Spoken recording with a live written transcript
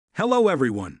Hello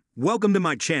everyone, welcome to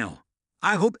my channel.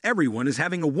 I hope everyone is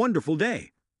having a wonderful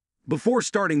day. Before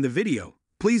starting the video,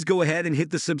 please go ahead and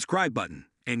hit the subscribe button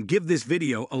and give this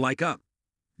video a like up.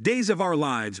 Days of Our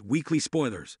Lives weekly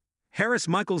spoilers. Harris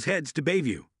Michaels heads to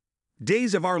Bayview.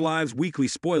 Days of Our Lives weekly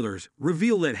spoilers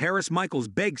reveal that Harris Michaels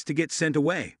begs to get sent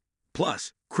away.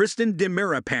 Plus, Kristen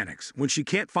DiMera panics when she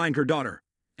can't find her daughter.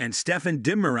 And Stefan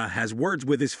DiMera has words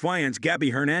with his fiancée Gabby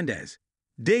Hernandez.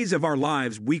 Days of Our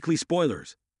Lives weekly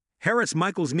spoilers. Harris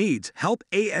Michaels needs help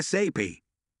ASAP.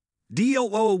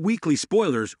 DOOL weekly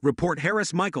spoilers report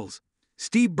Harris Michaels.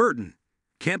 Steve Burton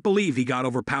can't believe he got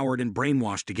overpowered and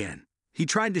brainwashed again. He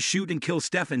tried to shoot and kill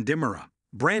Stefan DiMera,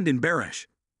 Brandon Barish,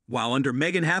 while under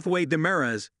Megan Hathaway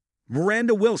DiMera's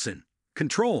Miranda Wilson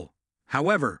control.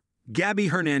 However, Gabby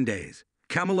Hernandez,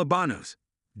 Camila Banos,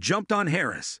 jumped on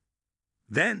Harris.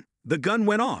 Then, the gun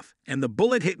went off and the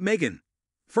bullet hit Megan.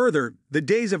 Further, the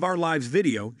Days of Our Lives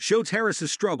video shows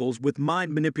Harris's struggles with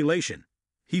mind manipulation.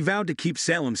 He vowed to keep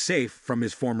Salem safe from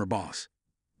his former boss.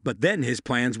 But then his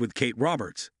plans with Kate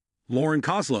Roberts, Lauren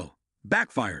Koslow,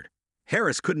 backfired.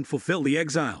 Harris couldn't fulfill the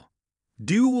exile.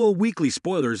 DOOL weekly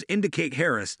spoilers indicate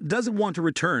Harris doesn't want to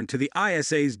return to the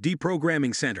ISA's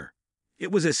deprogramming center.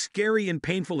 It was a scary and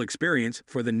painful experience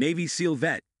for the Navy SEAL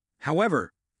vet.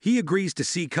 However, he agrees to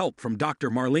seek help from Dr.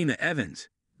 Marlena Evans,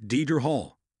 Deidre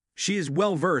Hall. She is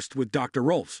well-versed with Dr.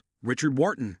 Rolf's, Richard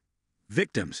Wharton,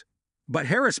 victims. But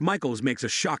Harris Michaels makes a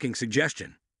shocking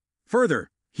suggestion.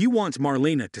 Further, he wants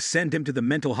Marlena to send him to the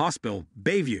mental hospital,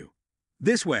 Bayview.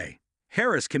 This way,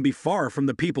 Harris can be far from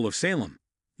the people of Salem.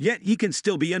 Yet he can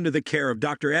still be under the care of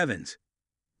Dr. Evans.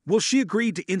 Will she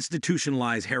agree to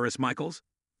institutionalize Harris Michaels?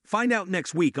 Find out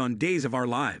next week on Days of Our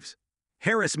Lives.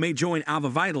 Harris may join Alva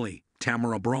Vitali,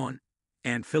 Tamara Braun,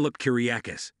 and Philip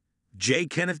Kyriakis, J.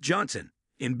 Kenneth Johnson,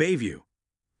 in Bayview.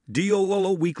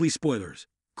 DOOL weekly spoilers.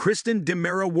 Kristen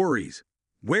DiMera worries.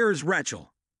 Where's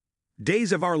Rachel?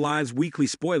 Days of Our Lives weekly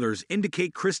spoilers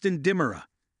indicate Kristen DiMera,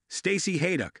 Stacey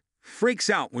Haydock, freaks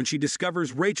out when she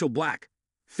discovers Rachel Black,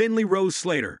 Finley Rose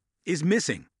Slater, is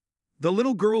missing. The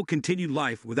little girl continued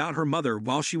life without her mother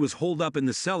while she was holed up in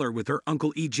the cellar with her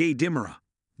uncle E.J. DiMera,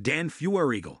 Dan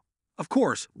Feuerriegel. Of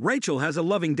course, Rachel has a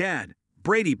loving dad,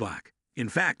 Brady Black. In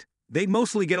fact, they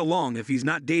mostly get along if he's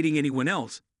not dating anyone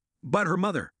else. But her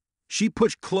mother, she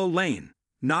pushed Chloe Lane,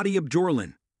 Nadia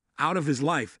Abdurlan, out of his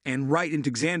life and right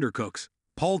into Xander Cook's,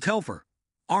 Paul Telfer,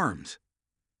 arms.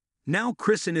 Now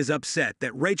Kristen is upset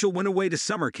that Rachel went away to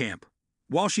summer camp,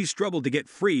 while she struggled to get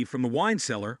free from the wine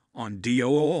cellar on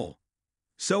DOOL.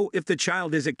 So if the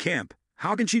child is at camp,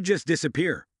 how can she just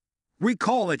disappear?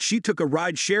 Recall that she took a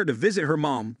ride share to visit her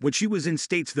mom when she was in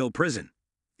Statesville prison.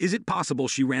 Is it possible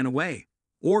she ran away?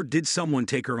 Or did someone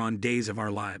take her on Days of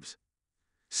Our Lives?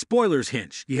 Spoilers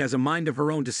hint she has a mind of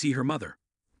her own to see her mother.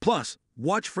 Plus,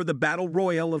 watch for the battle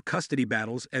royale of custody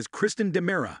battles as Kristen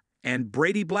DiMera and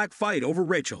Brady Black fight over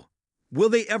Rachel. Will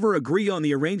they ever agree on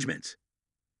the arrangements?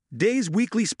 Days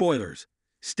weekly spoilers.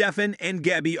 Stefan and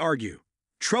Gabby argue.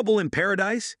 Trouble in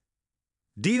paradise?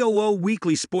 DOO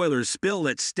weekly spoilers spill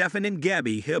that Stefan and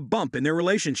Gabby hit a bump in their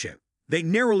relationship. They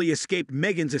narrowly escaped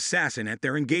Megan's assassin at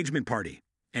their engagement party,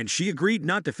 and she agreed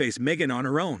not to face Megan on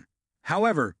her own.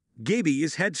 However, Gabby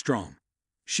is headstrong.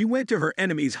 She went to her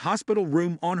enemy's hospital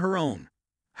room on her own.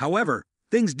 However,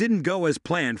 things didn't go as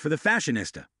planned for the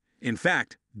fashionista. In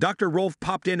fact, Dr. Rolf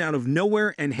popped in out of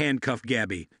nowhere and handcuffed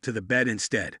Gabby to the bed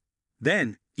instead.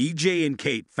 Then, EJ and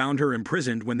Kate found her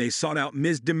imprisoned when they sought out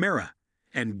Ms. DiMera,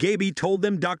 and Gabby told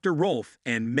them Dr. Rolf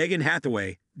and Megan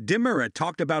Hathaway DiMera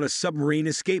talked about a submarine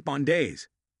escape on Days.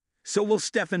 So will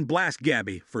Stefan blast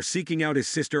Gabby for seeking out his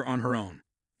sister on her own?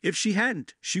 If she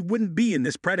hadn't, she wouldn't be in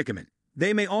this predicament.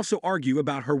 They may also argue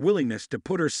about her willingness to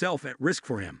put herself at risk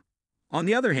for him. On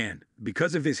the other hand,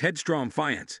 because of his headstrong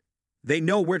fiance, they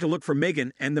know where to look for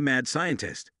Megan and the mad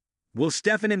scientist. Will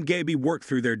Stefan and Gabby work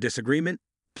through their disagreement?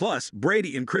 Plus,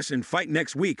 Brady and Kristen fight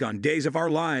next week on Days of Our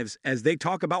Lives as they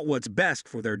talk about what's best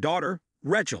for their daughter,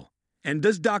 Rachel. And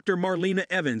does Dr. Marlena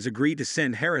Evans agree to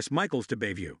send Harris Michaels to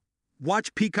Bayview?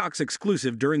 Watch Peacock's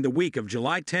exclusive during the week of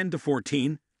July 10 to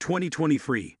 14,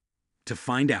 2023, to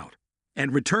find out.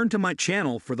 And return to my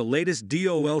channel for the latest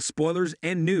DOL spoilers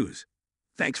and news.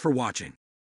 Thanks for watching.